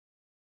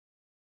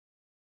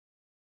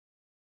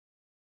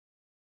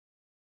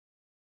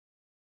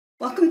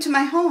Welcome to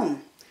my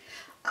home.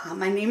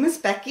 My name is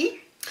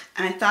Becky,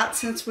 and I thought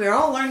since we're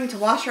all learning to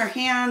wash our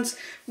hands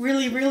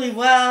really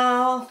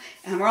well,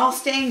 and we're all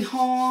staying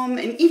home,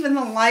 and even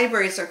the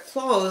libraries are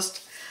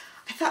closed,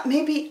 I thought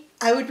maybe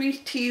I would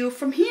read to you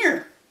from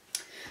here.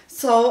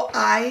 So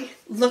I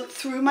looked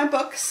through my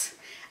books,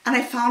 and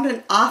I found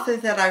an author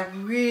that I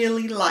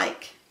really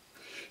like.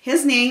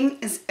 His name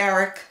is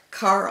Eric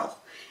Carle,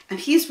 and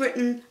he's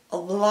written a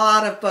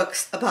lot of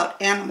books about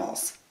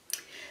animals.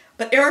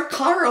 But Eric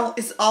Carle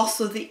is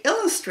also the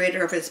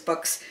illustrator of his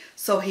books,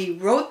 so he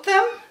wrote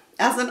them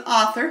as an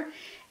author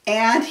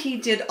and he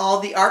did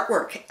all the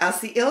artwork as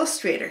the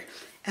illustrator.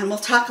 And we'll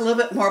talk a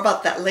little bit more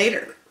about that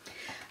later.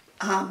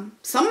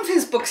 Some of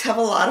his books have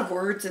a lot of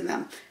words in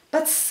them,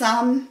 but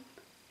some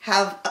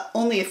have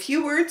only a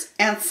few words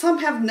and some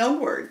have no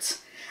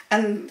words.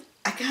 And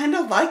I kind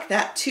of like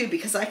that too,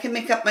 because I can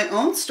make up my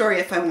own story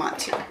if I want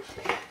to.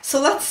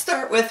 So let's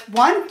start with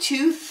 1,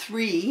 2,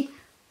 3,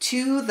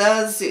 to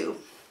the zoo.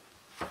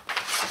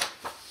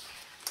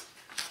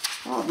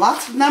 Oh,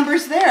 lots of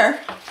numbers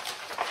there.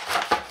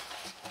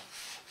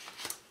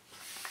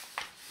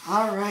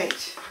 All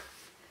right.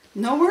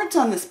 No words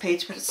on this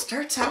page, but it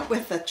starts out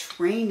with a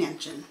train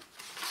engine.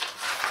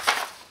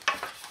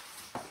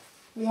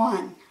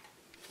 1,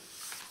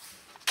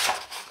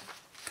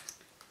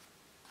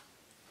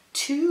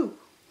 2,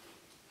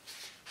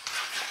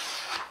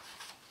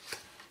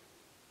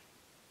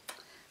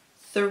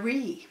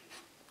 3,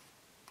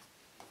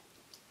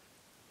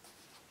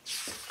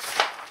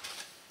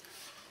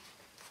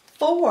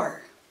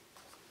 4,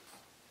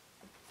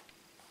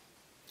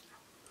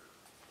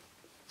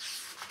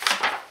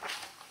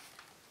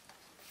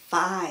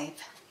 5,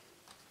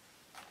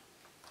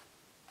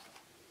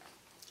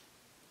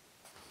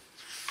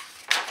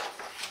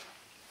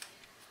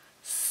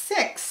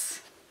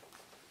 6,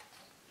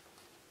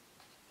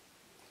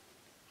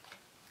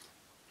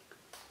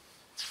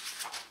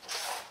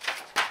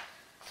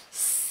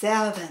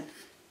 7,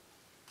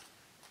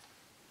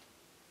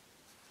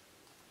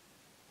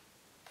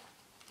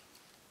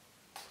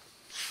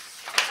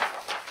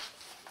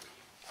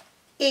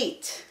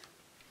 8,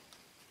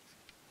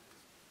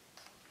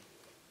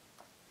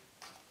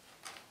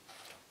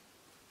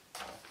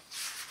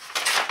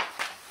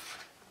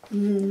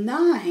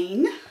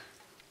 9,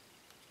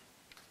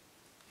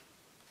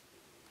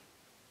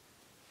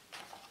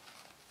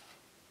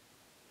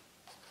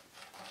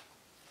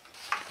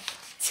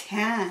 10,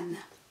 11,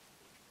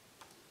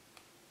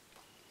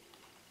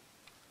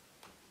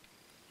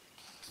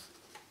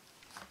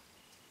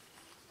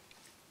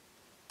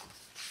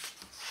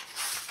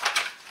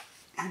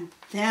 and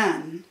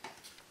then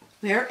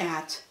we're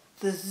at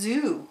the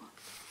zoo.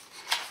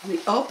 We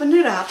open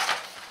it up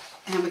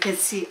and we can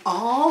see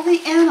all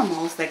the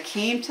animals that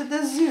came to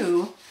the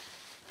zoo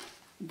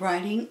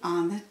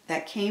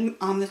that came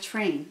on the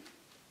train.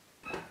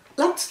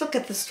 Let's look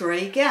at the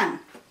story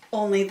again.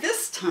 Only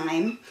this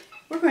time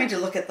we're going to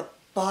look at the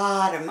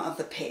bottom of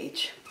the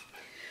page.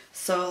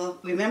 So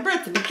remember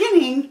at the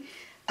beginning,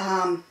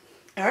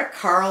 Eric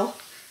Carle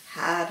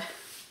had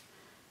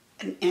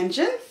an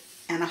engine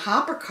and a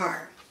hopper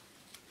car.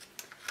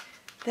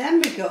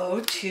 Then we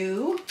go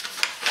to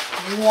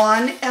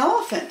one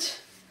elephant.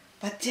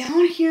 But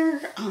down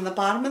here on the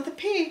bottom of the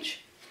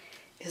page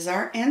is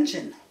our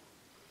engine.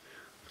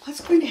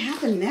 What's going to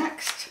happen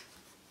next?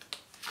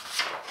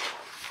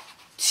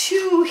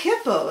 2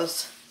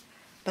 hippos.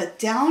 But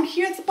down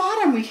here at the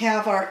bottom we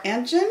have our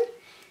engine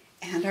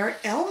and our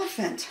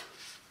elephant.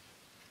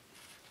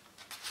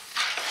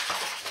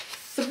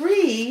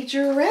 3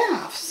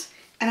 giraffes.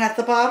 And at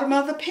the bottom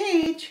of the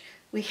page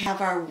we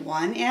have our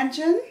 1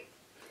 engine,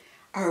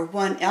 our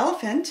 1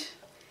 elephant,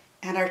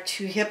 and our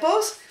 2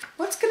 hippos.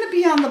 What's going to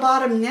be on the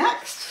bottom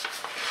next?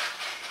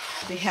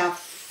 We have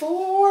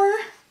 4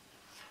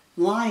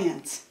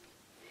 lions,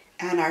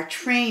 and our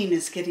train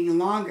is getting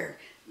longer.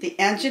 The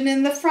engine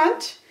in the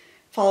front,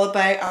 followed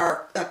by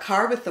a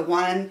car with the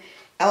 1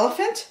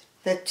 elephant,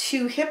 the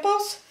 2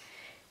 hippos,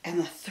 and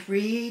the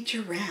 3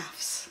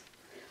 giraffes.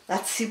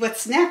 Let's see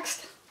what's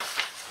next.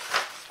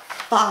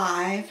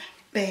 5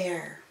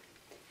 bear.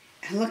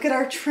 And look at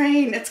our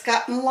train, it's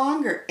gotten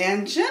longer.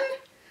 Engine,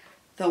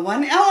 the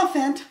 1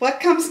 elephant. What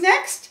comes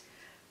next?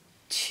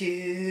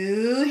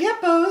 2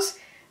 hippos,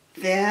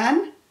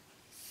 then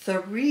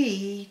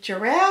 3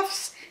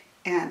 giraffes,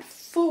 and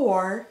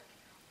 4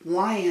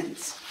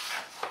 lions.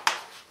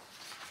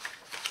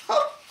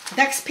 Oh,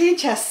 next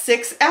page has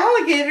 6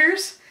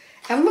 alligators.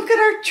 And look at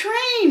our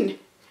train.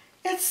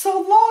 It's so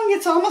long,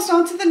 it's almost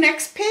onto the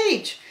next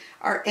page.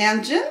 Our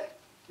engine,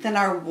 then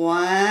our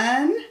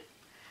 1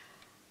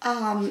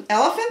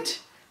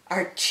 elephant,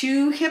 our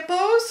 2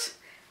 hippos,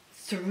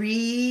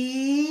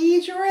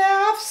 3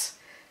 giraffes,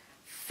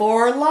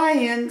 4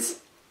 lions,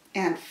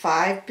 and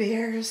 5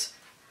 bears.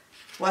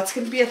 What's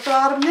going to be at the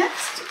bottom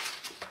next?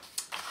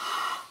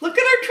 Look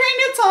at our train,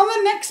 it's on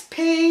the next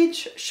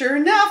page. Sure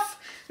enough,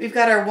 we've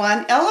got our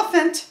 1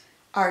 elephant,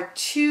 our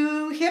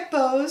 2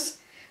 hippos,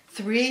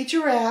 3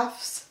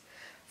 giraffes,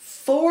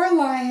 4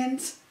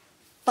 lions,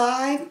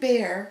 5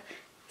 bear,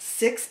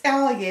 6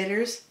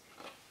 alligators.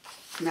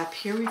 And up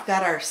here we've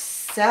got our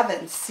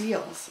 7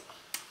 seals.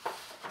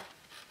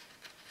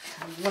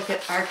 And look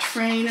at our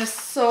train is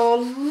so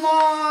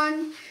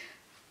long.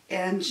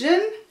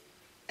 Engine,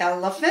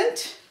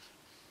 elephant,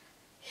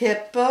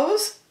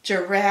 hippos,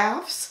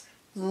 giraffes,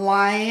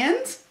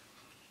 lions,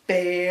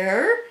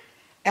 bear,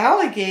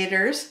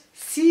 alligators,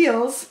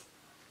 seals,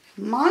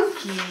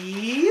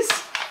 monkeys.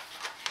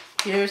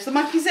 Here's the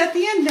monkeys at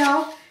the end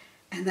now.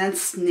 And then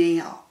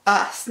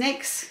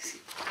snakes.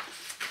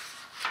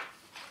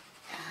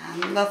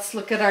 And let's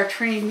look at our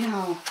train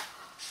now.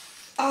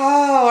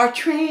 Oh, our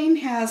train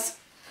has,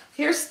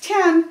 here's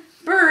 10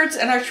 birds,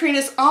 and our train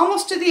is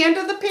almost to the end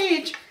of the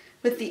page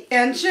with the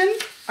engine,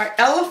 our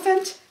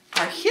elephant,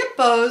 our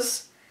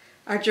hippos,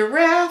 our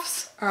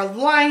giraffes, our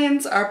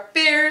lions, our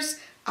bears,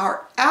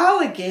 our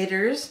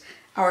alligators,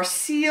 our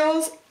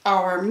seals,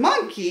 our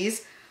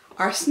monkeys,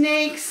 our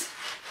snakes,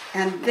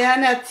 and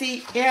then at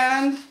the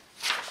end,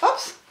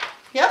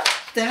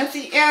 then at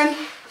the end,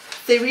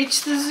 they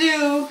reach the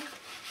zoo,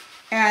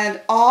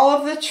 and all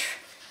of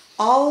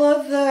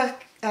the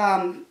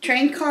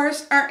train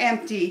cars are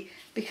empty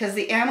because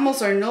the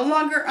animals are no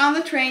longer on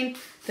the train.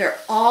 They're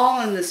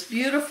all in this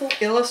beautiful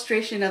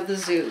illustration of the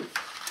zoo.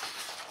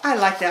 I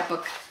like that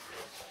book.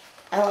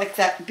 I like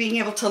that, being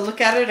able to look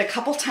at it a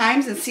couple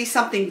times and see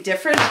something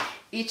different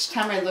each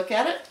time I look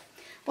at it.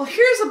 Well,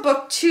 here's a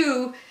book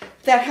too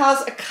that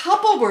has a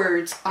couple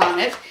words on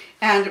it,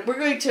 and we're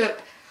going to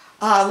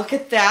look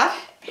at that.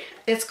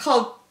 It's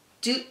called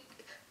Do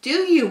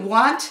You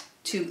Want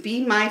to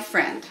Be My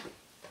Friend?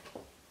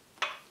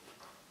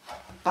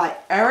 By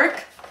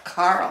Eric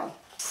Carle.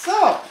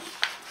 So,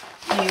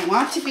 do you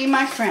want to be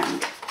my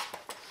friend?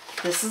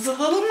 This is a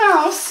little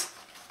mouse.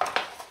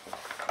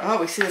 Oh,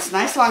 we see this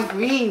nice long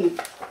green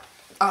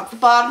at the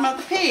bottom of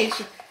the page.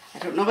 I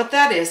don't know what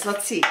that is.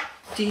 Let's see.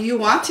 Do you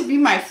want to be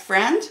my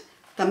friend?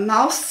 The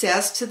mouse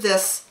says to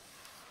this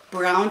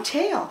brown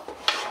tail.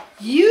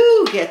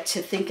 You get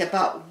to think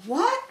about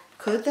what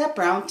could that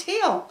brown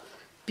tail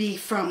be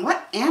from?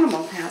 What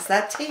animal has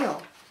that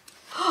tail?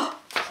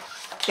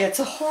 It's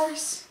a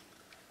horse.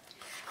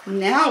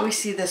 Now we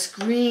see this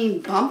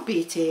green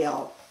bumpy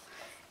tail.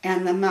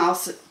 And the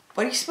mouse,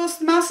 what do you suppose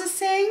the mouse is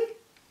saying?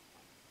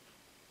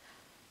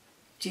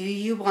 Do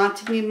you want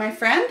to be my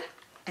friend?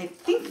 I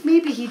think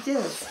maybe he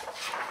did.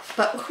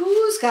 But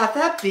who's got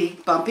that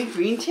big bumpy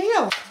green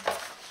tail?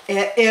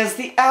 It is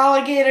the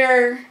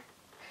alligator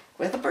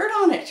with a bird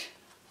on it.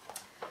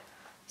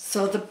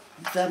 So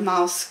the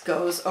mouse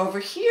goes over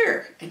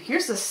here, and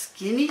here's a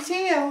skinny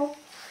tail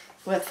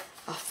with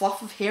a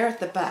fluff of hair at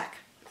the back.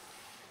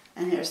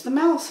 And here's the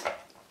mouse,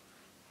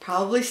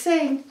 probably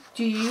saying,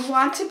 do you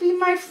want to be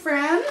my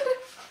friend?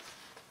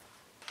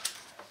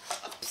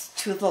 Oops,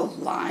 to the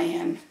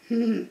lion.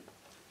 And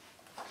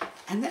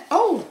then,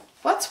 oh,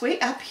 what's way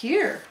up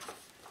here?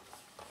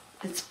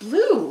 It's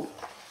blue.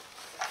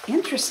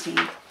 Interesting.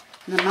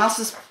 And the mouse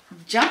is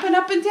jumping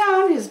up and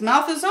down. His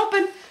mouth is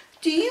open.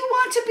 Do you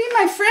want to be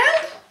my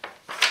friend?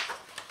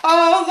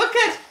 Oh, look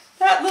at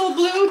that little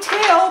blue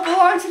tail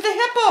belongs to the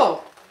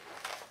hippo.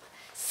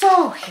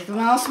 So the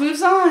mouse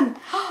moves on.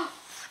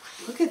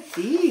 Look at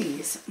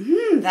these.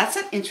 That's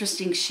an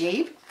interesting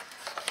shape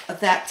of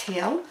that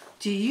tail.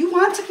 Do you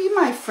want to be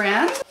my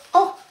friend?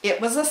 Oh, it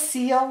was a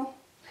seal.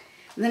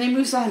 And then he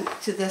moves on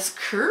to this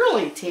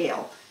curly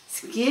tail.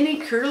 Skinny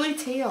curly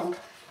tail.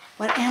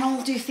 What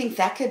animal do you think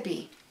that could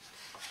be?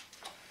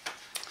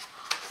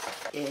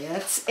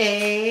 It's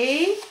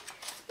a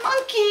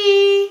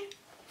monkey.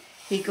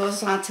 He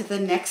goes on to the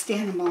next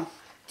animal.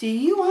 Do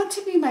you want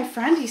to be my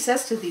friend? He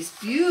says to these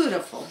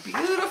beautiful,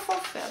 beautiful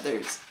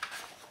feathers.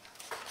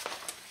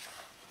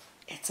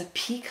 It's a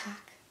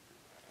peacock.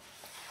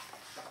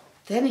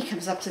 Then he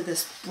comes up to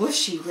this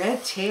bushy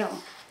red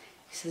tail.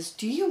 He says,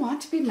 do you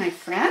want to be my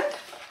friend?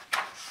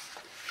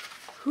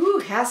 Who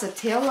has a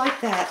tail like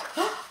that?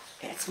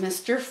 It's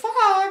Mr.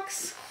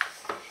 Fox.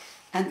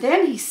 And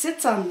then he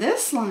sits on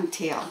this long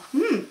tail.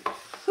 Who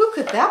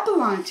could that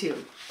belong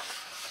to?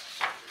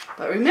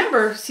 But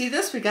remember, see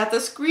this? We got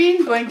this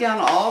green going down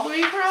all the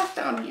way across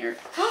down here.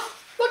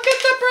 Look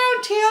at the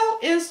brown tail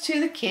is to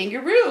the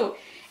kangaroo.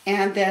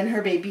 And then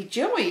her baby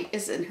Joey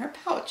is in her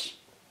pouch.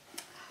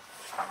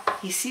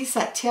 He sees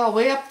that tail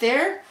way up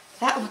there.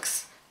 That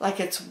looks like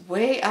it's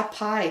way up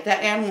high.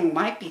 That animal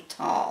might be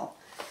tall.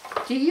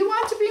 Do you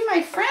want to be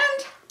my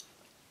friend?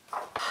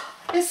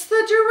 It's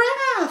the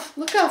giraffe.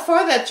 Look how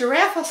far that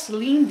giraffe has to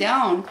lean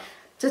down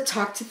to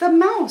talk to the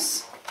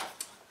mouse.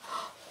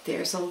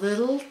 There's a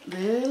little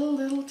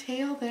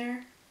tail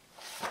there.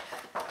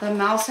 The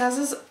mouse has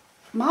his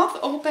mouth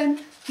open.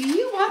 Do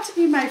you want to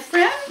be my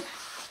friend?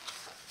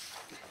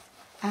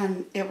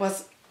 And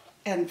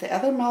the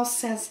other mouse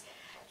says,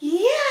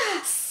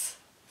 yes.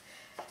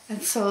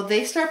 And so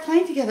they start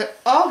playing together.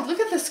 Oh, look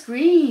at the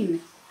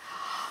screen.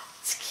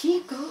 Its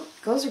key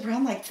goes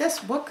around like this.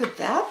 What could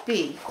that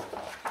be?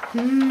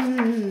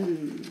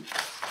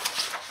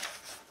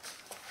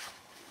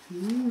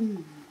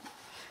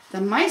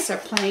 The mice are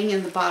playing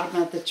in the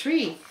bottom of the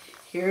tree.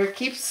 Here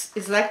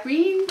is that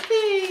green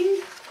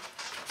thing.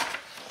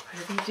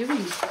 What are they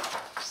doing?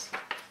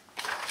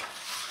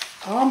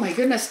 Oh my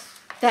goodness,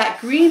 that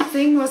green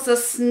thing was a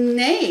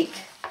snake.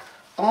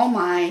 Oh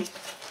my.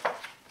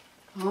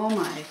 Oh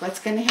my, what's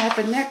going to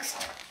happen next?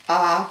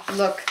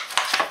 Look,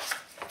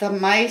 the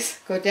mice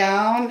go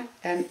down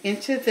and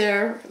into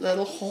their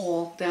little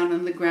hole down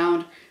in the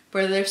ground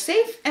where they're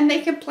safe and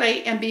they can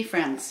play and be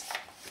friends.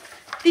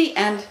 The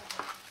end.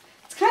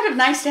 It's kind of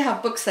nice to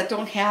have books that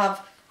don't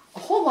have a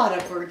whole lot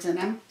of words in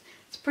them.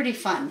 It's pretty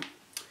fun.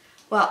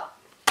 Well,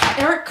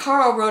 Eric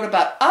Carle wrote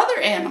about other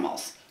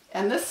animals,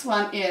 and this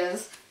one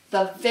is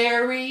the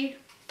very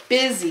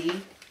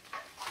busy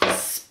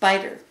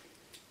spider.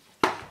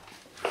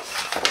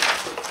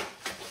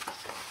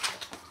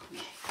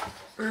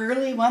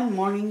 Early one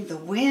morning, the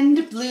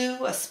wind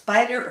blew a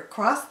spider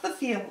across the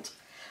field.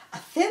 A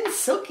thin,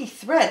 silky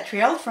thread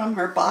trailed from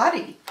her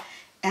body,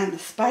 and the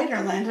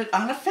spider landed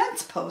on a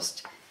fence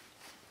post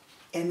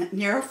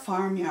near a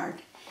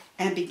farmyard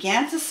and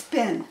began to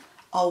spin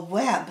a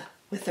web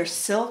with her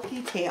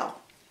silky tail.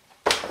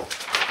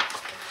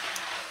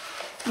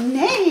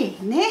 "Nay,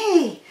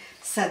 nay,"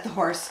 said the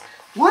horse.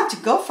 "Want to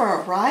go for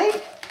a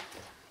ride?"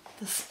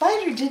 The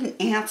spider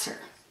didn't answer.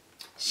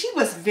 She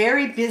was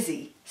very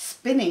busy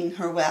spinning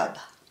her web.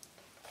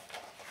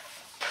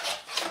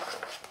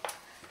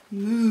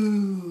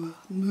 "Moo,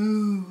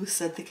 moo,"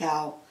 said the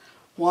cow.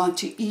 "Want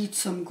to eat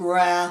some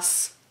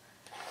grass?"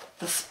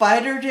 The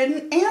spider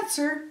didn't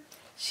answer.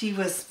 She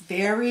was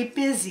very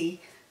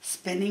busy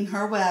spinning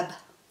her web.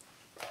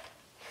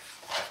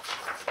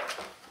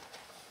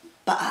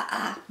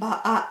 "Ba-ah,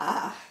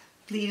 ba-ah,"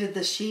 bleated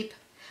the sheep.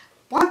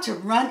 "Want to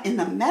run in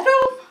the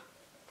meadow?"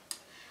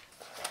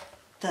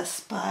 The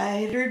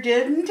spider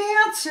didn't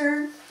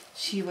answer.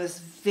 She was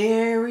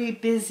very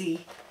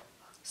busy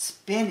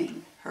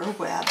spinning her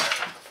web.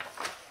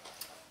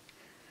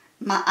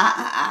 "Ma,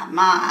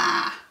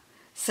 ma,"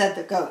 said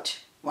the goat.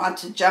 "Want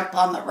to jump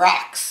on the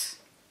rocks?"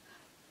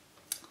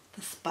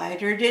 The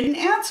spider didn't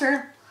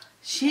answer.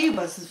 She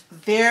was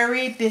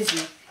very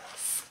busy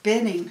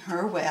spinning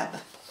her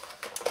web.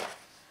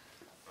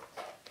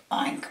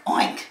 "Oink,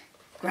 oink,"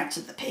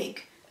 grunted the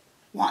pig.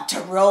 "Want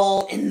to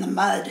roll in the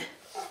mud?"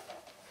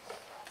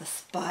 The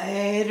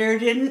spider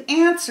didn't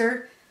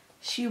answer.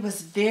 She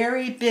was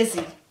very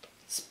busy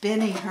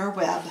spinning her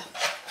web.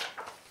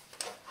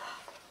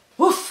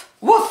 "Woof,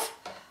 woof,"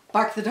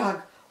 barked the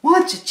dog.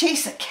 "Want to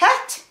chase a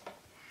cat?"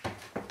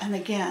 And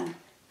again,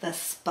 the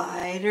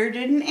spider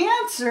didn't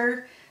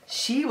answer.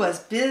 She was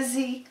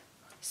busy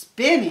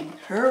spinning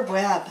her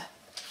web.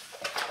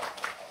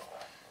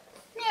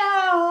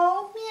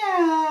 "Meow,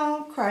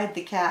 meow," cried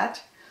the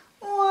cat.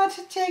 "Want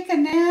to take a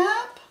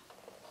nap?"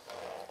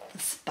 The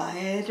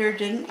spider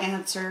didn't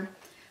answer.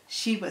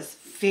 She was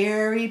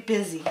very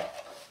busy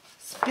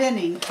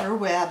spinning her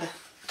web.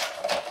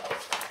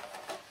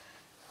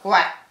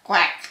 "Quack,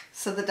 quack,"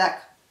 said the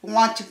duck.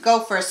 "Want to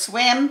go for a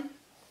swim?"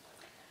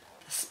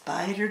 The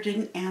spider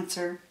didn't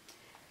answer.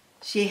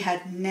 She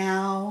had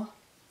now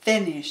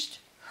finished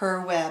her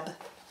web.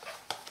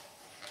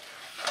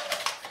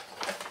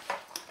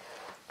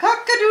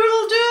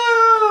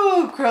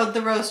 "Cock-a-doodle-doo," crowed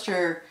the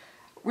rooster.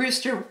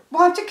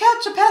 "Want to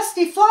catch a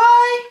pesky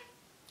fly?"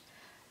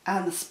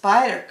 And the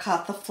spider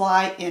caught the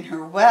fly in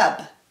her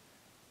web.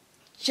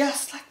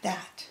 Just like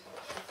that.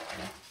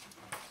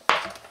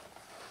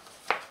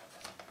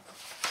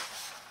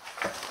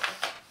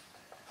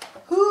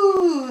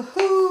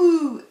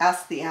 Who,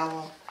 asked the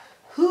owl.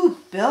 "Who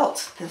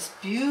built this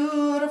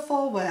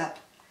beautiful web?"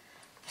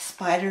 The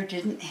spider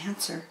didn't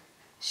answer.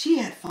 She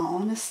had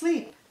fallen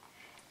asleep.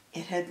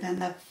 It had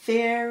been a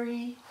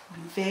very,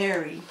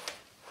 very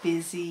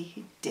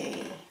busy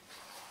day.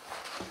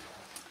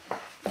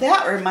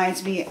 That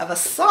reminds me of a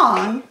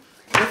song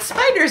with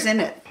spiders in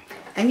it.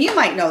 And you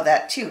might know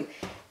that too.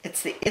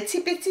 It's the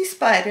itsy bitsy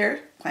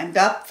spider climbed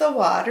up the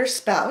water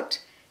spout.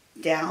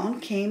 Down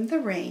came the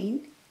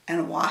rain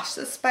and washed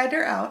the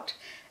spider out.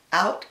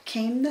 Out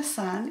came the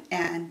sun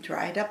and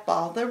dried up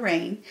all the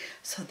rain.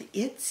 So the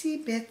itsy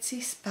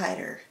bitsy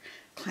spider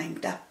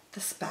climbed up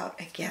the spout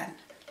again.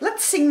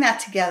 Let's sing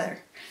that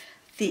together.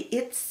 The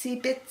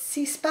itsy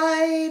bitsy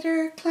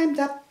spider climbed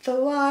up the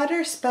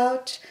water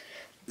spout.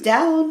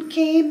 Down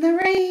came the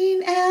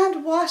rain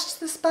and washed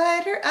the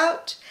spider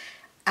out.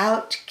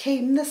 Out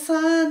came the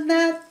sun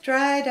that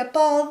dried up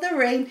all the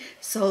rain.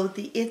 So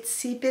the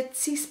itsy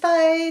bitsy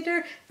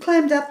spider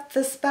climbed up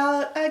the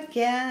spout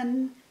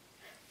again.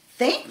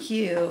 Thank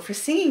you for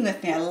singing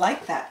with me. I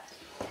like that.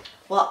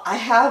 Well, I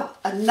have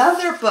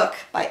another book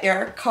by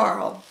Eric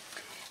Carle,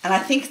 and I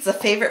think it's a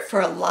favorite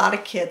for a lot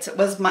of kids. It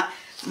was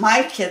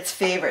my kids'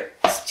 favorite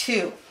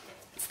too.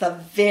 It's The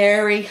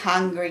Very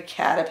Hungry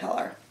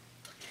Caterpillar.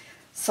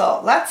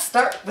 So let's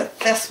start with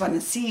this one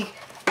and see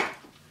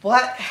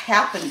what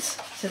happens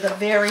to the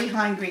very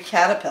hungry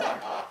caterpillar.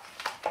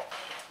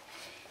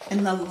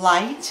 In the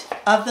light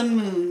of the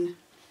moon,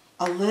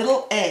 a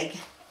little egg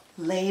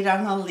laid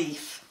on a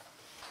leaf.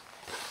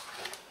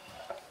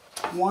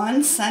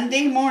 One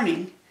Sunday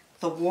morning,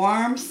 the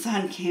warm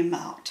sun came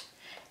out,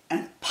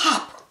 and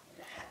pop!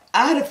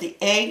 Out of the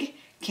egg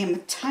came a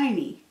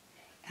tiny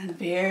and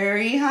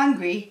very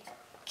hungry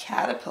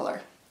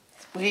caterpillar.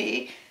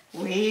 Way,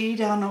 way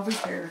down over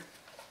here.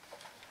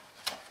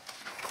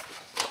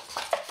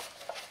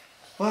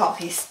 Well,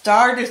 he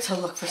started to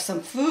look for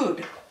some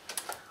food.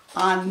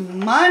 On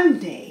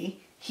Monday,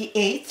 he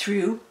ate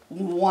through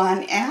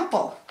one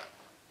apple,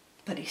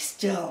 but he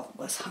still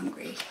was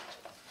hungry.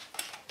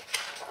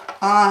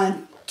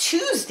 On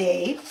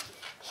Tuesday,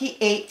 he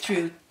ate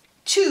through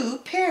 2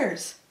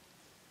 pears,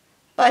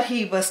 but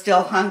he was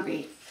still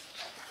hungry.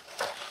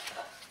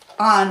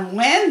 On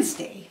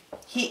Wednesday,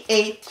 he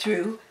ate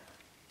through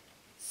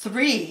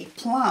 3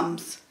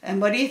 plums,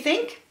 and what do you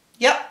think?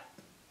 Yep,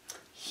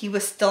 he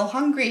was still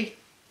hungry.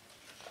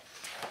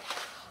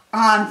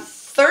 On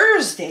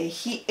Thursday,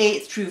 he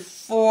ate through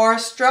 4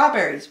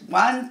 strawberries.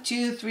 1,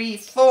 2, 3,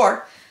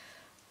 4.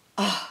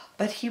 Oh,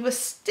 but he was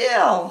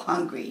still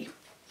hungry.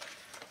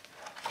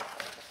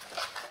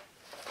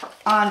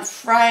 On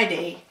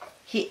Friday,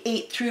 he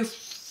ate through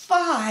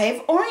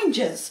 5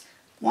 oranges.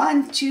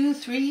 1, 2,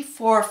 3,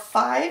 4,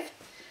 5.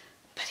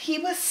 But he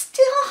was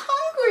still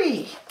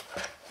hungry.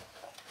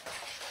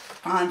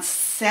 On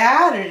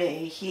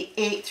Saturday, he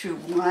ate through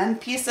 1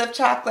 piece of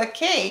chocolate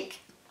cake,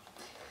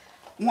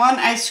 1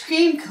 ice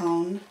cream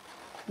cone,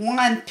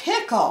 1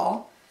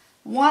 pickle,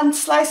 1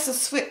 slice of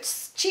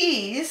Swiss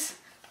cheese,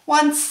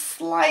 1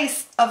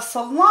 slice of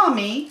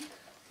salami,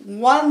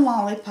 1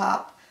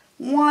 lollipop,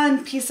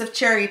 1 piece of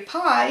cherry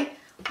pie,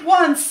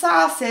 1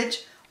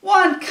 sausage,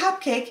 1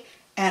 cupcake,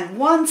 and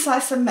 1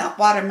 slice of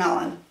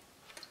watermelon.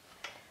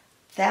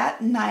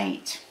 That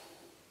night,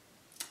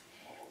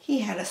 he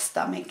had a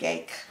stomach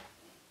ache.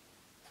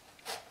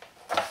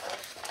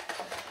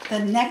 The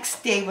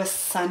next day was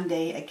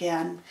Sunday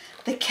again.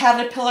 The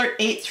caterpillar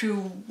ate through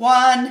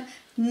 1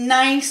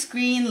 nice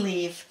green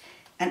leaf,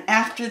 and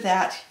after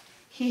that,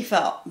 he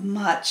felt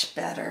much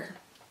better.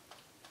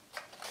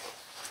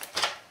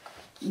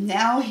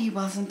 Now he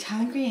wasn't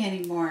hungry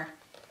anymore,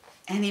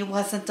 and he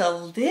wasn't a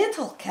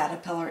little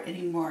caterpillar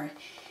anymore.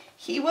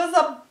 He was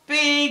a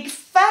big,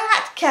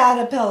 fat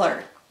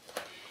caterpillar.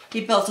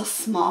 He built a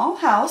small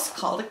house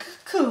called a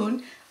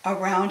cocoon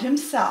around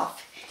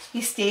himself.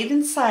 He stayed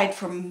inside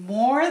for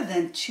more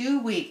than 2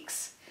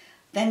 weeks.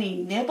 Then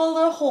he nibbled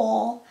a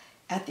hole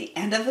at the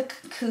end of the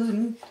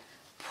cocoon,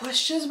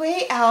 pushed his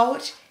way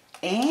out,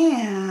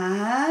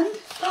 and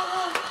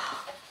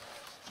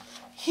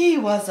he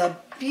was a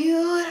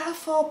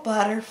beautiful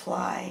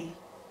butterfly.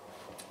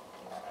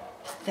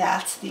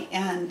 That's the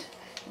end.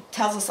 It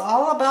tells us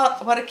all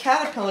about what a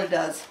caterpillar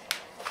does.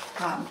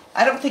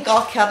 I don't think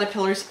all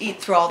caterpillars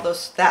eat through all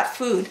that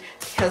food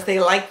because they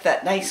like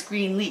that nice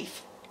green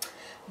leaf.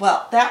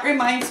 Well, that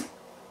reminds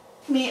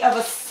me of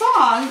a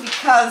song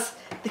because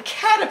the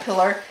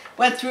caterpillar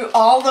went through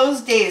all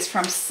those days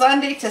from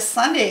Sunday to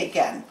Sunday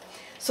again.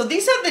 So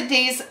these are the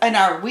days in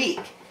our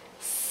week.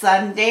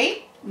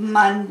 Sunday,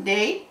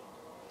 Monday,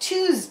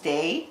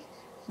 Tuesday,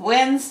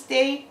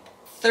 Wednesday,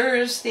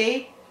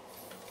 Thursday,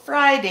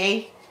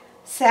 Friday,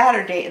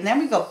 Saturday, and then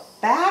we go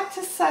back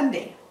to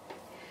Sunday.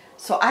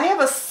 So I have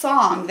a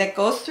song that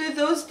goes through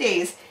those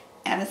days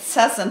and it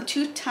says them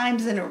 2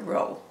 times in a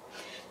row.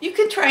 You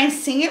can try and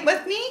sing it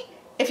with me.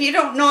 If you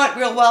don't know it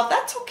real well,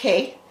 that's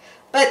okay.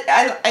 But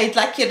I'd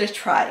like you to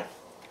try.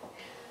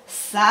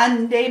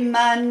 Sunday,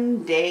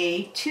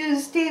 Monday,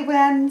 Tuesday,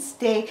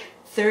 Wednesday,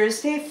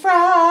 Thursday,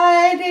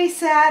 Friday,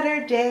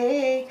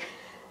 Saturday.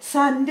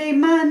 Sunday,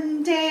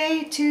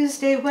 Monday,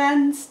 Tuesday,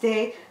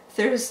 Wednesday,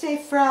 Thursday,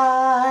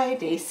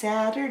 Friday,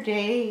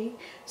 Saturday.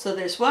 So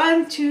there's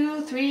 1,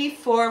 2, 3,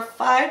 4,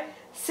 5,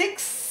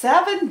 6,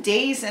 7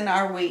 days in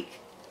our week.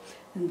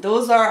 And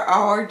those are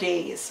our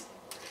days.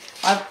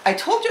 I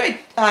told you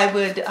I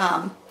would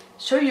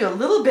show you a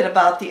little bit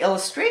about the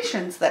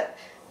illustrations that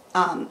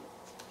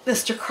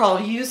Mr. Carle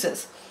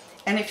uses.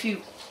 And if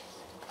you,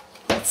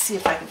 let's see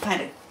if I can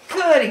find a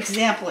good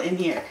example in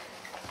here.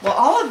 Well,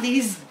 all of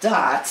these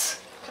dots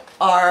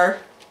are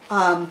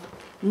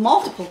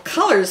multiple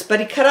colors, but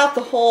he cut out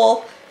the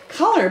whole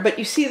color, but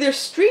you see there's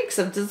streaks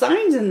of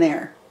designs in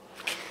there.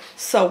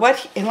 So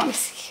and let me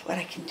see what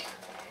I can do.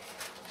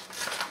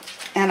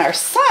 And our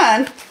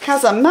sun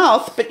has a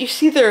mouth, but you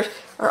see there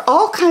are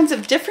all kinds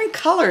of different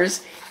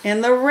colors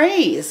in the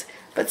rays.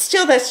 But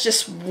still, that's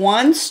just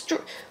one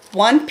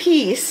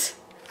piece,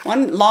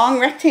 one long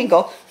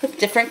rectangle with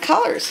different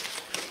colors.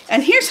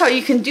 And here's how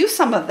you can do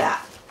some of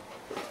that.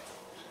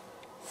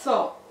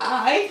 So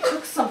I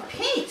took some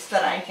paint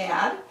that I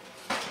had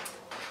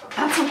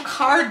and some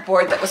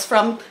cardboard that was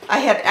I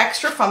had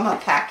extra from a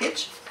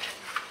package.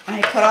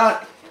 And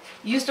I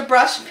used a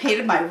brush,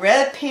 painted my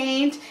red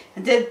paint,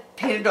 and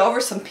painted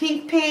over some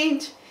pink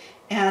paint,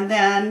 and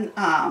then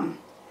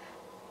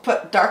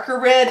put darker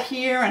red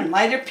here and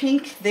lighter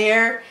pink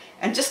there,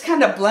 and just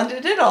kind of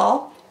blended it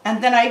all.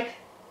 And then I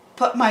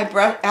put my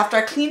brush, after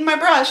I cleaned my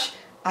brush,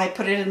 I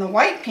put it in the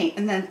white paint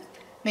and then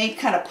made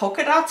kind of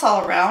polka dots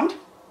all around.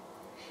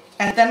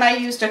 And then I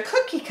used a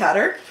cookie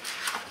cutter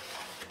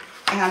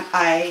and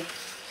I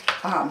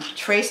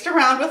traced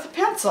around with a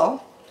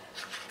pencil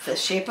the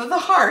shape of the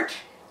heart,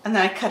 and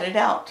then I cut it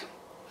out.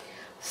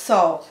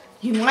 So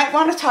you might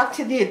want to talk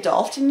to the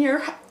adult in your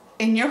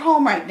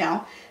home right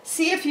now.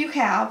 See if you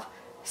have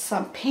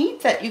some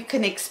paint that you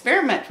can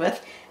experiment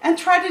with and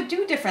try to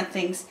do different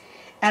things.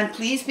 And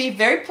please be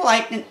very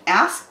polite and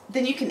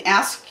then you can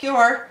ask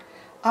your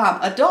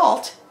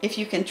adult if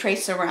you can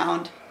trace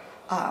around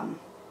a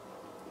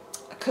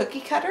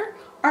cookie cutter,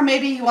 or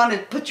maybe you want to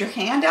put your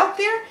hand out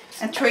there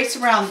and trace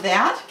around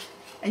that,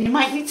 and you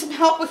might need some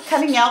help with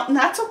cutting out, and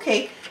that's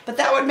okay, but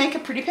that would make a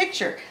pretty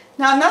picture.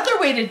 Now another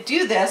way to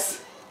do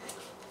this,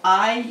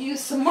 I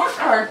used some more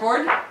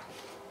cardboard,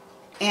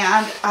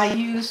 and I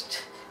used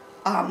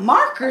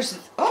markers.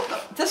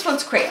 Oh, this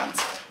one's crayons.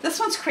 This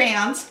one's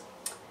crayons,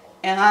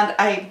 and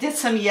I did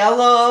some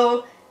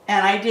yellow,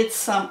 and I did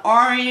some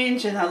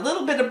orange, and a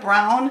little bit of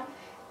brown,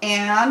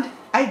 and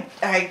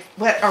I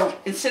went, or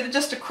instead of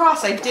just a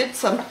cross, I did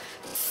some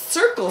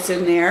circles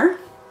in there.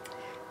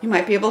 You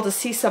might be able to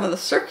see some of the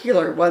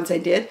circular ones I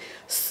did.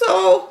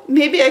 So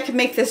maybe I could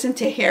make this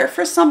into hair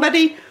for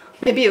somebody.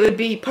 Maybe it would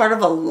be part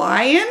of a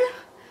lion.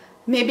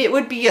 Maybe it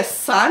would be a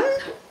sun.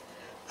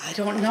 I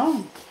don't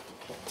know.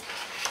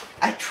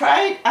 I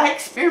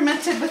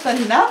experimented with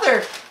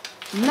another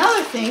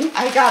thing.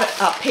 I got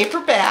a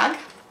paper bag,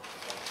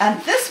 and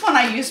this one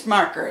I used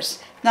markers.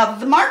 Now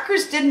the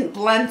markers didn't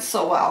blend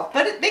so well,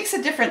 but it makes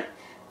a different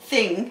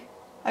thing.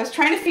 I was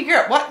trying to figure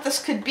out what this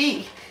could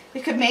be.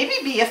 It could maybe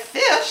be a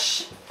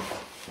fish.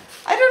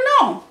 I don't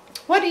know.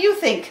 What do you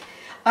think?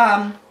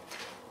 But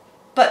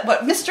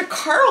what Mr.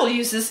 Carle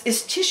uses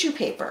is tissue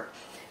paper.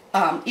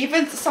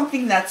 Even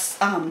something that's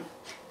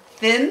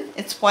thin,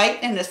 it's white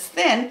and it's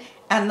thin,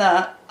 and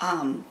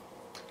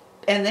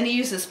then he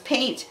uses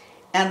paint,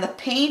 and the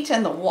paint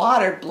and the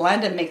water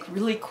blend and make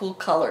really cool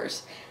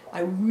colors. I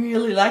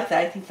really like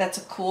that. I think that's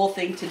a cool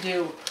thing to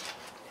do.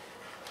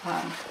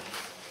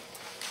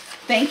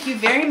 Thank you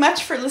very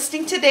much for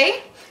listening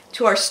today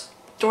to our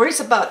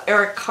stories about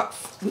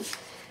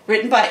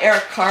written by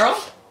Eric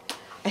Carle.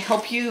 I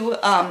hope you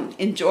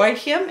enjoyed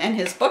him and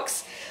his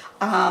books.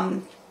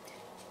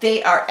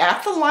 They are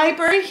at the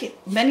library.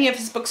 Many of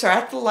his books are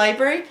at the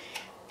library.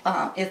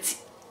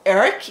 It's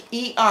Eric,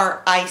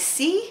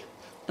 E-R-I-C,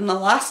 and the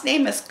last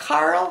name is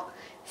Carle,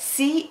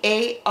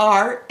 C-A-R-L-E.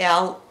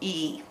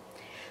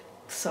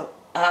 So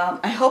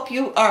I hope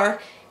you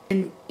are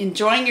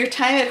enjoying your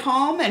time at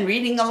home and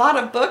reading a lot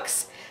of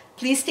books.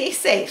 Please stay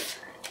safe.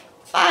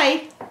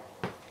 Bye.